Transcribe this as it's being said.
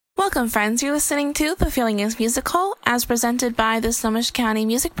Welcome, friends. You're listening to The Feeling is Musical, as presented by the Snohomish County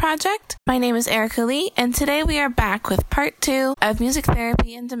Music Project. My name is Erica Lee, and today we are back with part 2 of Music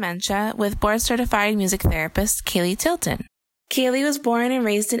Therapy and Dementia with board-certified music therapist Kaylee Tilton. Kaylee was born and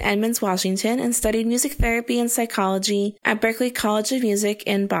raised in Edmonds, Washington, and studied music therapy and psychology at Berklee College of Music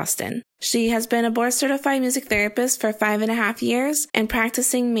in Boston. She has been a board-certified music therapist for 5.5 years and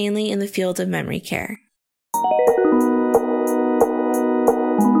practicing mainly in the field of memory care.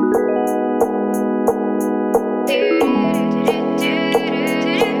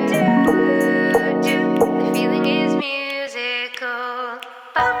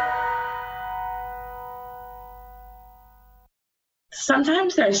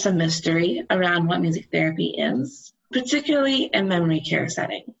 Sometimes there's some mystery around what music therapy is, particularly in memory care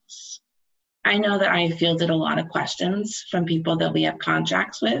settings. I know that I fielded a lot of questions from people that we have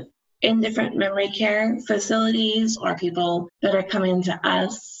contracts with in different memory care facilities or people that are coming to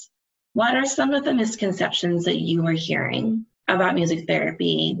us. What are some of the misconceptions that you are hearing about music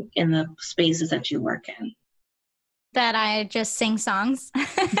therapy in the spaces that you work in? That I just sing songs.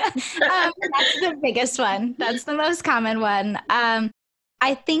 That's the biggest one. That's the most common one.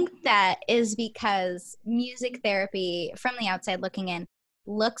 I think that is because music therapy, from the outside looking in,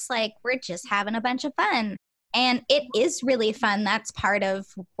 looks like we're just having a bunch of fun. And it is really fun. That's part of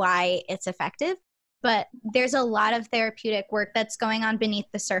why it's effective. But there's a lot of therapeutic work that's going on beneath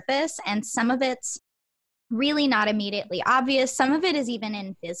the surface, and some of it's really not immediately obvious. Some of it is even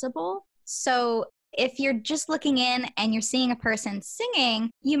invisible. So if you're just looking in and you're seeing a person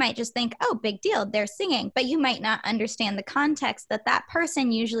singing, you might just think, oh, big deal, they're singing. But you might not understand the context that that person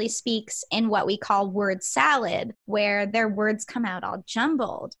usually speaks in what we call word salad, where their words come out all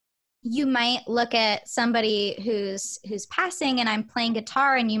jumbled. You might look at somebody who's passing and I'm playing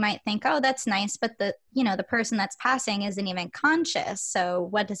guitar and you might think, oh, that's nice. But the person that's passing isn't even conscious. So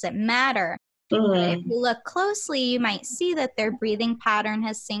what does it matter? But if you look closely, you might see that their breathing pattern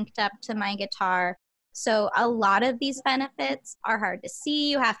has synced up to my guitar. So a lot of these benefits are hard to see.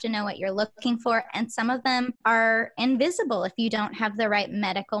 You have to know what you're looking for. And some of them are invisible if you don't have the right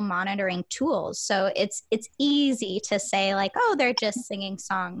medical monitoring tools. So it's easy to say like, oh, they're just singing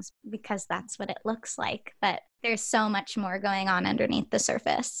songs because that's what it looks like. But there's so much more going on underneath the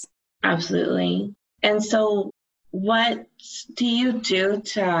surface. Absolutely. And so what do you do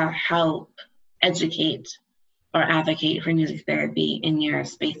to help educate or advocate for music therapy in your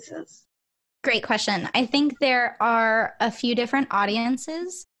spaces? Great question. I think there are a few different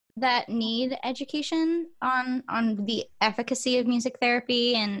audiences that need education on the efficacy of music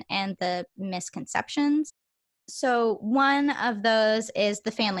therapy and the misconceptions. So one of those is the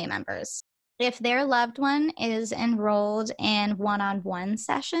family members. If their loved one is enrolled in one-on-one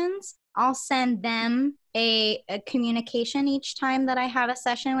sessions, I'll send them a communication each time that I have a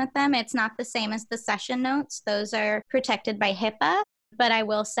session with them. It's not the same as the session notes. Those are protected by HIPAA. But I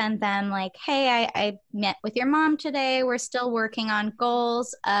will send them like, hey, I met with your mom today. We're still working on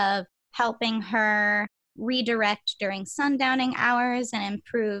goals of helping her redirect during sundowning hours and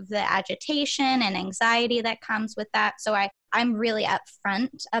improve the agitation and anxiety that comes with that. So I'm really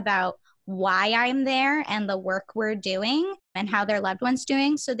upfront about why I'm there and the work we're doing and how their loved one's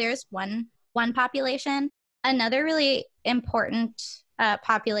doing. So there's one population. Another really important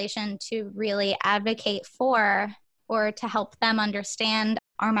population to really advocate for or to help them understand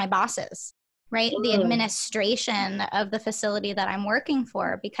are my bosses, right? The administration of the facility that I'm working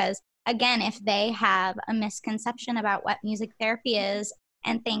for. Because again, if they have a misconception about what music therapy is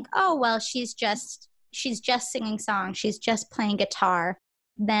and think, oh, well, she's just singing songs, she's just playing guitar,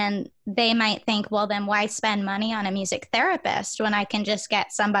 then they might think, well, then why spend money on a music therapist when I can just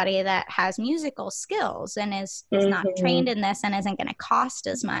get somebody that has musical skills and is not trained in this and isn't going to cost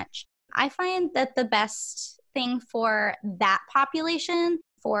as much? I find that the best thing for that population,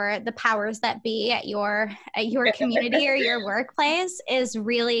 for the powers that be at your community or your workplace, is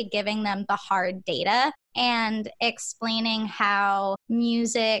really giving them the hard data and explaining how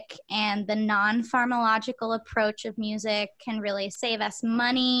music and the non-pharmacological approach of music can really save us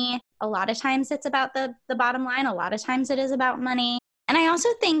money. A lot of times it's about the bottom line. A lot of times it is about money. And I also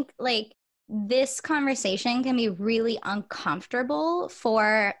think like this conversation can be really uncomfortable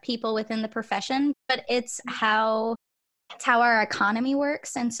for people within the profession, but it's how our economy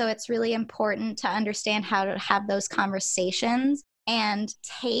works. And so it's really important to understand how to have those conversations and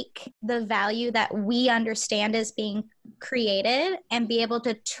take the value that we understand is being created and be able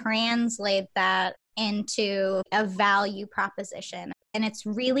to translate that into a value proposition. And it's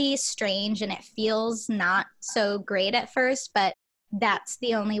really strange and it feels not so great at first, but that's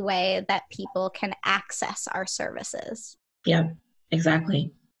the only way that people can access our services. Yeah,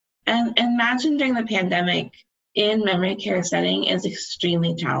 exactly. And imagine during the pandemic in memory care setting is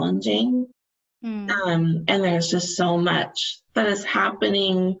extremely challenging. And there's just so much that is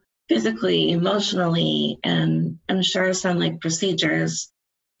happening physically, emotionally, and I'm sure some like procedures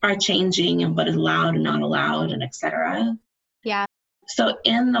are changing and what is allowed and not allowed and et cetera. Yeah. So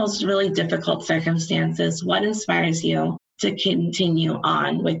in those really difficult circumstances, what inspires you to continue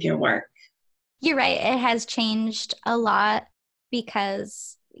on with your work? You're right. It has changed a lot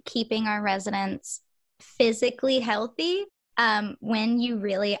because keeping our residents physically healthy, when you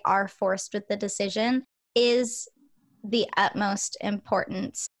really are forced with the decision, is the utmost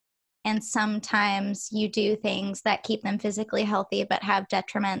importance. And sometimes you do things that keep them physically healthy but have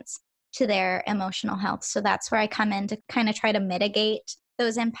detriments to their emotional health. So that's where I come in to kind of try to mitigate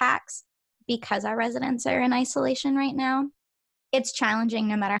those impacts because our residents are in isolation right now. It's challenging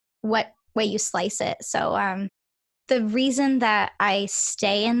no matter what way you slice it. So the reason that I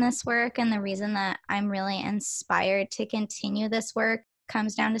stay in this work and the reason that I'm really inspired to continue this work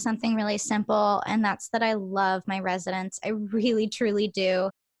comes down to something really simple, and that's that I love my residents. I really truly do.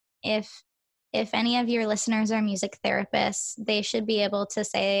 If any of your listeners are music therapists, they should be able to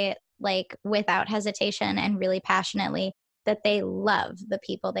say, like, without hesitation and really passionately, that they love the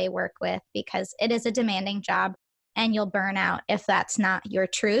people they work with, because it is a demanding job and you'll burn out if that's not your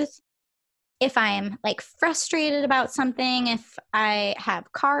truth. If I'm like frustrated about something, if I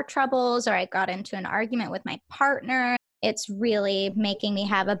have car troubles or I got into an argument with my partner, it's really making me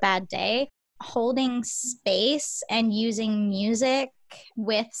have a bad day. Holding space and using music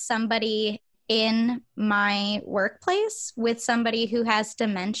with somebody in my workplace, with somebody who has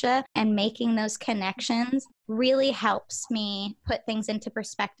dementia, and making those connections really helps me put things into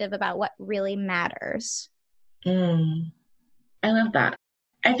perspective about what really matters. I love that.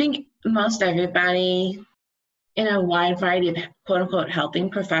 I think most everybody in a wide variety of quote unquote helping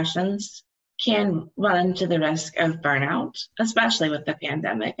professions can run into the risk of burnout, especially with the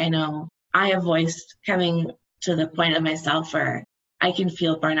pandemic. I know I have voiced coming to the point of myself where I can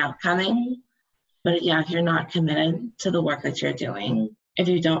feel burnout coming. But yeah, if you're not committed to the work that you're doing, if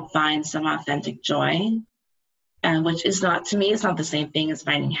you don't find some authentic joy, which is not, to me, it's not the same thing as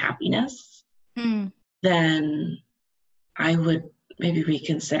finding happiness, then I would maybe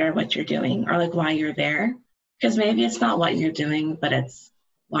reconsider what you're doing or like why you're there. Because maybe it's not what you're doing, but it's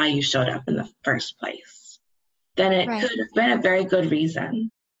why you showed up in the first place. Then it could have been a very good reason,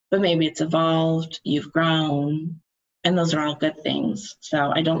 but maybe it's evolved, you've grown, and those are all good things.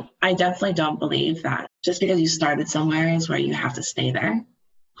 So I definitely don't believe that just because you started somewhere is where you have to stay there,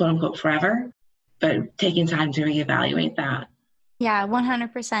 quote unquote, forever, but taking time to reevaluate that. Yeah,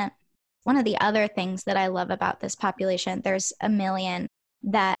 100%. One of the other things that I love about this population, there's a million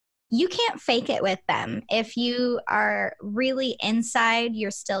that you can't fake it with them. If you are really inside,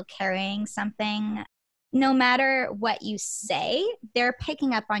 you're still carrying something. No matter what you say, they're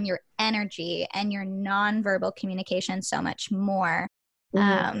picking up on your energy and your nonverbal communication so much more.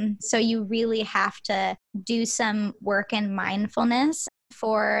 So you really have to do some work in mindfulness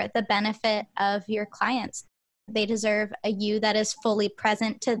for the benefit of your clients. They deserve a you that is fully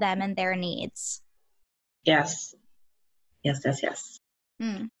present to them and their needs. Yes.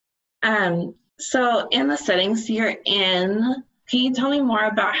 So in the settings you're in, can you tell me more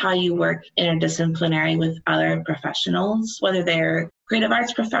about how you work interdisciplinary with other professionals, whether they're creative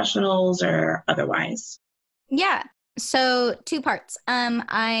arts professionals or otherwise? Yeah. So 2 parts.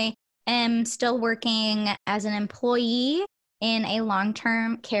 I am still working as an employee in a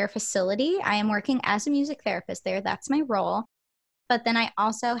long-term care facility. I am working as a music therapist there. That's my role. But then I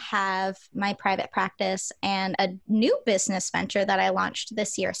also have my private practice and a new business venture that I launched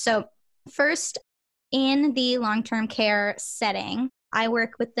this year. So first, in the long-term care setting, I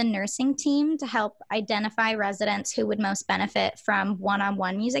work with the nursing team to help identify residents who would most benefit from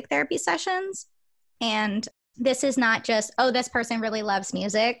one-on-one music therapy sessions. And this is not just, oh, this person really loves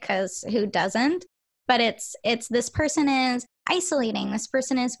music, because who doesn't? But it's this person is isolating, this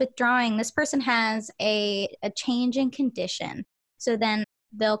person is withdrawing, this person has a change in condition. So then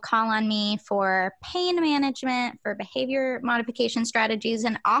they'll call on me for pain management, for behavior modification strategies,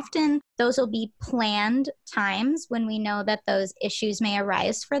 and often those will be planned times when we know that those issues may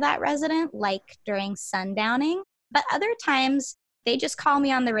arise for that resident, like during sundowning. But other times they just call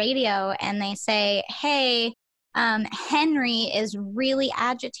me on the radio and they say, hey, Henry is really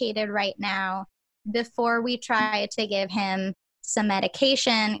agitated right now. Before we try to give him some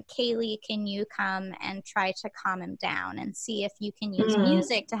medication, Kaylee, can you come and try to calm him down and see if you can use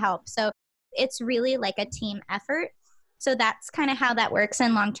music to help? So it's really like a team effort. So that's kind of how that works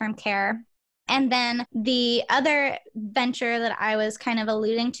in long-term care. And then the other venture that I was kind of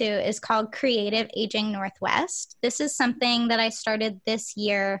alluding to is called Creative Aging Northwest. This is something that I started this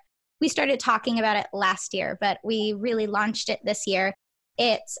year. We started talking about it last year, but we really launched it this year.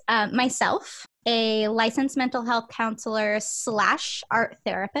 It's myself, a licensed mental health counselor / art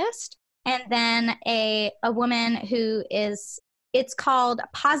therapist, and then a woman who is, it's called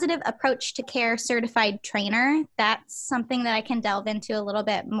Positive Approach to Care Certified Trainer. That's something that I can delve into a little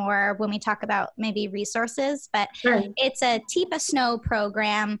bit more when we talk about maybe resources, but Sure. it's a Teepa Snow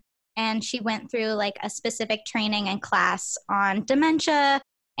program, and she went through like a specific training and class on dementia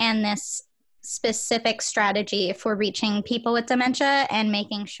and this specific strategy for reaching people with dementia and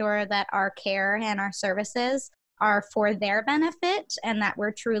making sure that our care and our services are for their benefit and that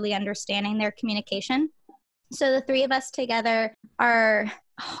we're truly understanding their communication. So the three of us together are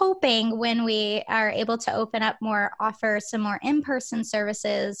hoping, when we are able to open up more, offer some more in-person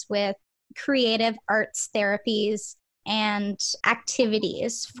services with creative arts therapies and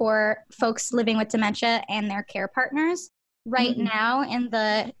activities for folks living with dementia and their care partners. Right now, in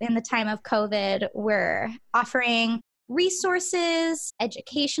the time of COVID, we're offering resources,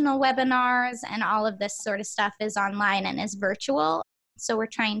 educational webinars, and all of this sort of stuff is online and is virtual. So we're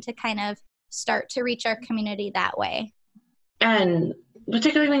trying to kind of start to reach our community that way. And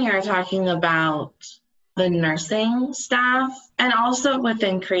particularly when you're talking about the nursing staff and also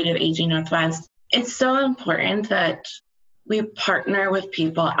within Creative Aging Northwest, it's so important that we partner with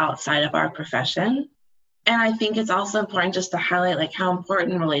people outside of our profession. And I think it's also important just to highlight like how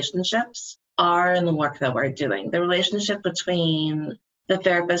important relationships are in the work that we're doing. The relationship between the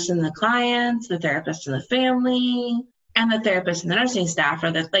therapist and the clients, the therapist and the family, and the therapist and the nursing staff,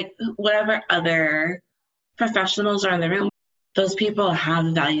 or the like whatever other professionals are in the room. Those people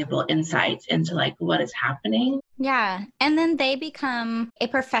have valuable insights into like what is happening. Yeah. And then they become a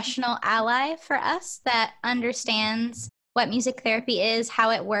professional ally for us that understands what music therapy is,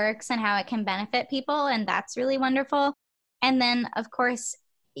 how it works, and how it can benefit people. And that's really wonderful. And then, of course,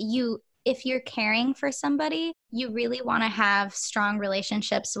 if you're caring for somebody, you really want to have strong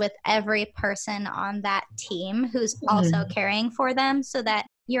relationships with every person on that team who's also caring for them, so that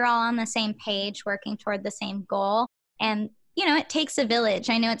you're all on the same page, working toward the same goal. And you know, it takes a village.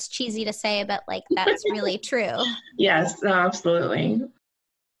 I know it's cheesy to say, but like that's really true. Yes, no, absolutely.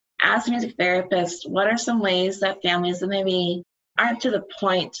 As a music therapist, what are some ways that families that maybe aren't to the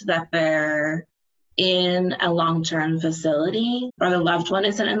point that they're in a long-term facility or the loved one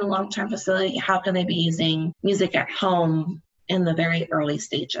isn't in a long-term facility, how can they be using music at home in the very early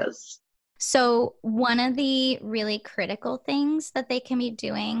stages? So one of the really critical things that they can be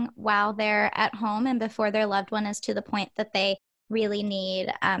doing while they're at home and before their loved one is to the point that they really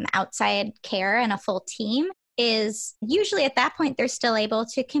need outside care and a full team is usually at that point they're still able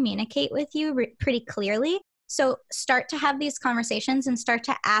to communicate with you pretty clearly. So start to have these conversations and start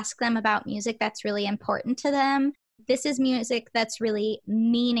to ask them about music that's really important to them. This is music that's really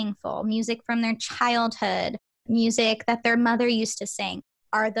meaningful, music from their childhood, music that their mother used to sing.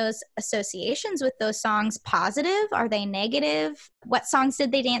 Are those associations with those songs positive? Are they negative? What songs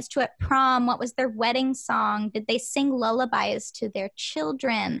did they dance to at prom? What was their wedding song? Did they sing lullabies to their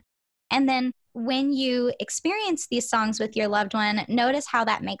children? And then when you experience these songs with your loved one, notice how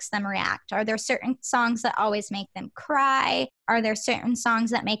that makes them react. Are there certain songs that always make them cry? Are there certain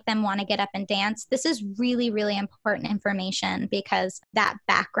songs that make them want to get up and dance? This is really, really important information because that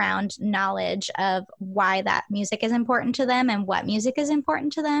background knowledge of why that music is important to them and what music is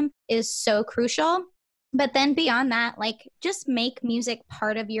important to them is so crucial. But then beyond that, like just make music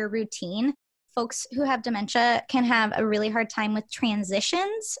part of your routine. Folks who have dementia can have a really hard time with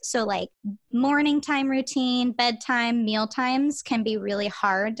transitions. So like morning time routine, bedtime, meal times can be really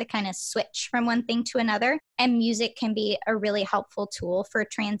hard to kind of switch from one thing to another. And music can be a really helpful tool for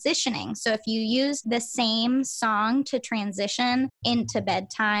transitioning. So if you use the same song to transition into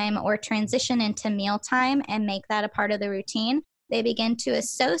bedtime or transition into mealtime and make that a part of the routine, they begin to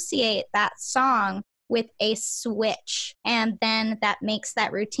associate that song with a switch. And then that makes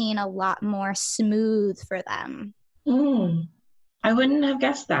that routine a lot more smooth for them. I wouldn't have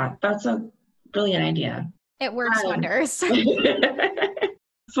guessed that. That's a brilliant idea. It works wonders.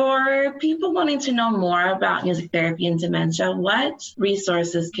 For people wanting to know more about music therapy and dementia, what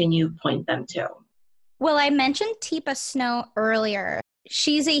resources can you point them to? Well, I mentioned Teepa Snow earlier.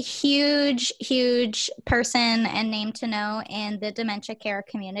 She's a huge, huge person and name to know in the dementia care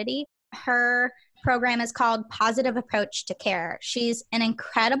community. Her program is called Positive Approach to Care. She's an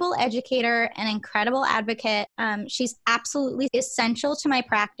incredible educator, an incredible advocate. She's absolutely essential to my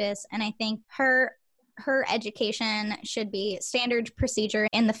practice. And I think her her education should be standard procedure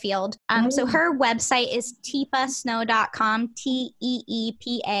in the field. So her website is teepasnow.com,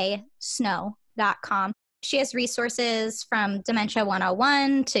 TEEPA snow.com. She has resources from Dementia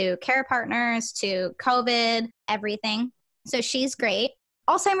 101 to Care Partners to COVID, everything. So she's great.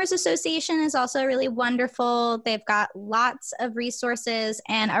 Alzheimer's Association is also really wonderful. They've got lots of resources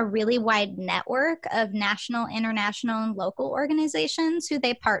and a really wide network of national, international, and local organizations who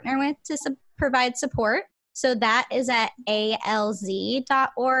they partner with to provide support. So that is at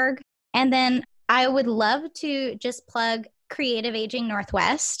alz.org. And then I would love to just plug Creative Aging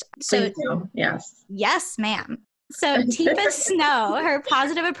Northwest. Please do. Yes. Yes, ma'am. So Teepa Snow, her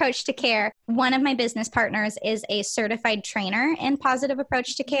positive approach to care, one of my business partners is a certified trainer in positive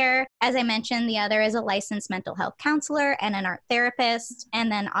approach to care. As I mentioned, the other is a licensed mental health counselor and an art therapist.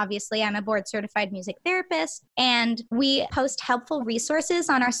 And then obviously I'm a board certified music therapist. And we post helpful resources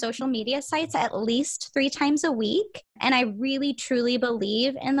on our social media sites at least 3 times a week. And I really, truly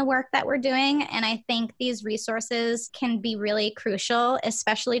believe in the work that we're doing. And I think these resources can be really crucial,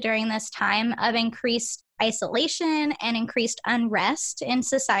 especially during this time of increased isolation and increased unrest in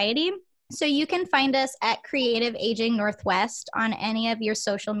society. So you can find us at Creative Aging Northwest on any of your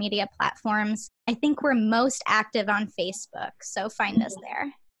social media platforms. I think we're most active on Facebook, so find us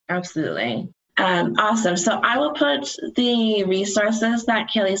there. Absolutely. Awesome. So I will put the resources that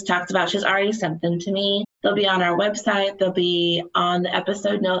Kaylee's talked about. She's already sent them to me. They'll be on our website. They'll be on the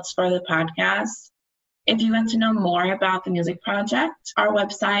episode notes for the podcast. If you want to know more about the music project, our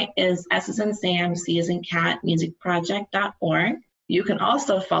website is S as in Sam, C as in Cat, musicproject.org. You can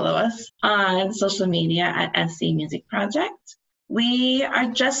also follow us on social media at SC Music Project. We are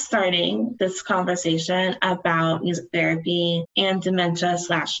just starting this conversation about music therapy and dementia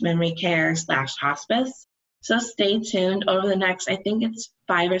 / memory care / hospice. So stay tuned over the next, I think it's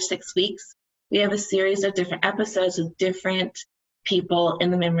 5 or 6 weeks. We have a series of different episodes with different people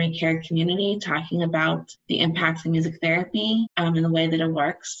in the memory care community talking about the impacts of music therapy and the way that it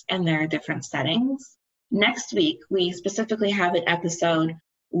works in their different settings. Next week, we specifically have an episode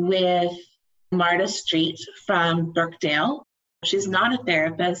with Marta Street from Brookdale. She's not a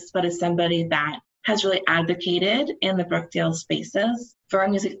therapist, but is somebody that has really advocated in the Brookdale spaces for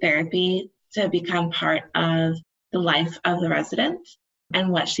music therapy to become part of the life of the resident, and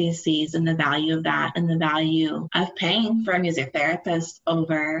what she sees and the value of that and the value of paying for a music therapist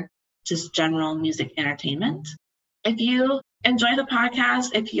over just general music entertainment. If you enjoy the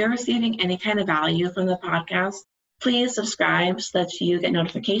podcast, if you're receiving any kind of value from the podcast, please subscribe so that you get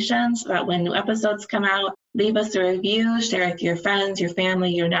notifications about when new episodes come out. Leave us a review, share it with your friends, your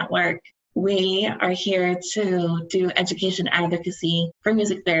family, your network. We are here to do education advocacy for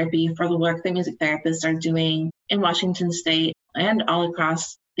music therapy, for the work that music therapists are doing in Washington State and all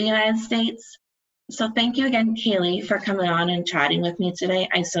across the United States. So thank you again, Kaylee, for coming on and chatting with me today.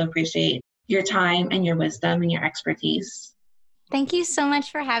 I so appreciate your time and your wisdom and your expertise. Thank you so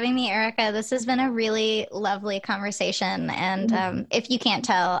much for having me, Erica. This has been a really lovely conversation. And if you can't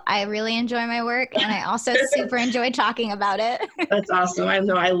tell, I really enjoy my work, and I also super enjoy talking about it. That's awesome. I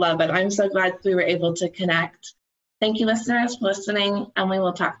know, I love it. I'm so glad we were able to connect. Thank you, listeners, for listening, and we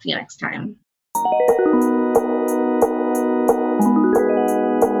will talk to you next time.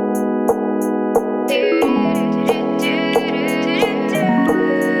 Do, do, do, do.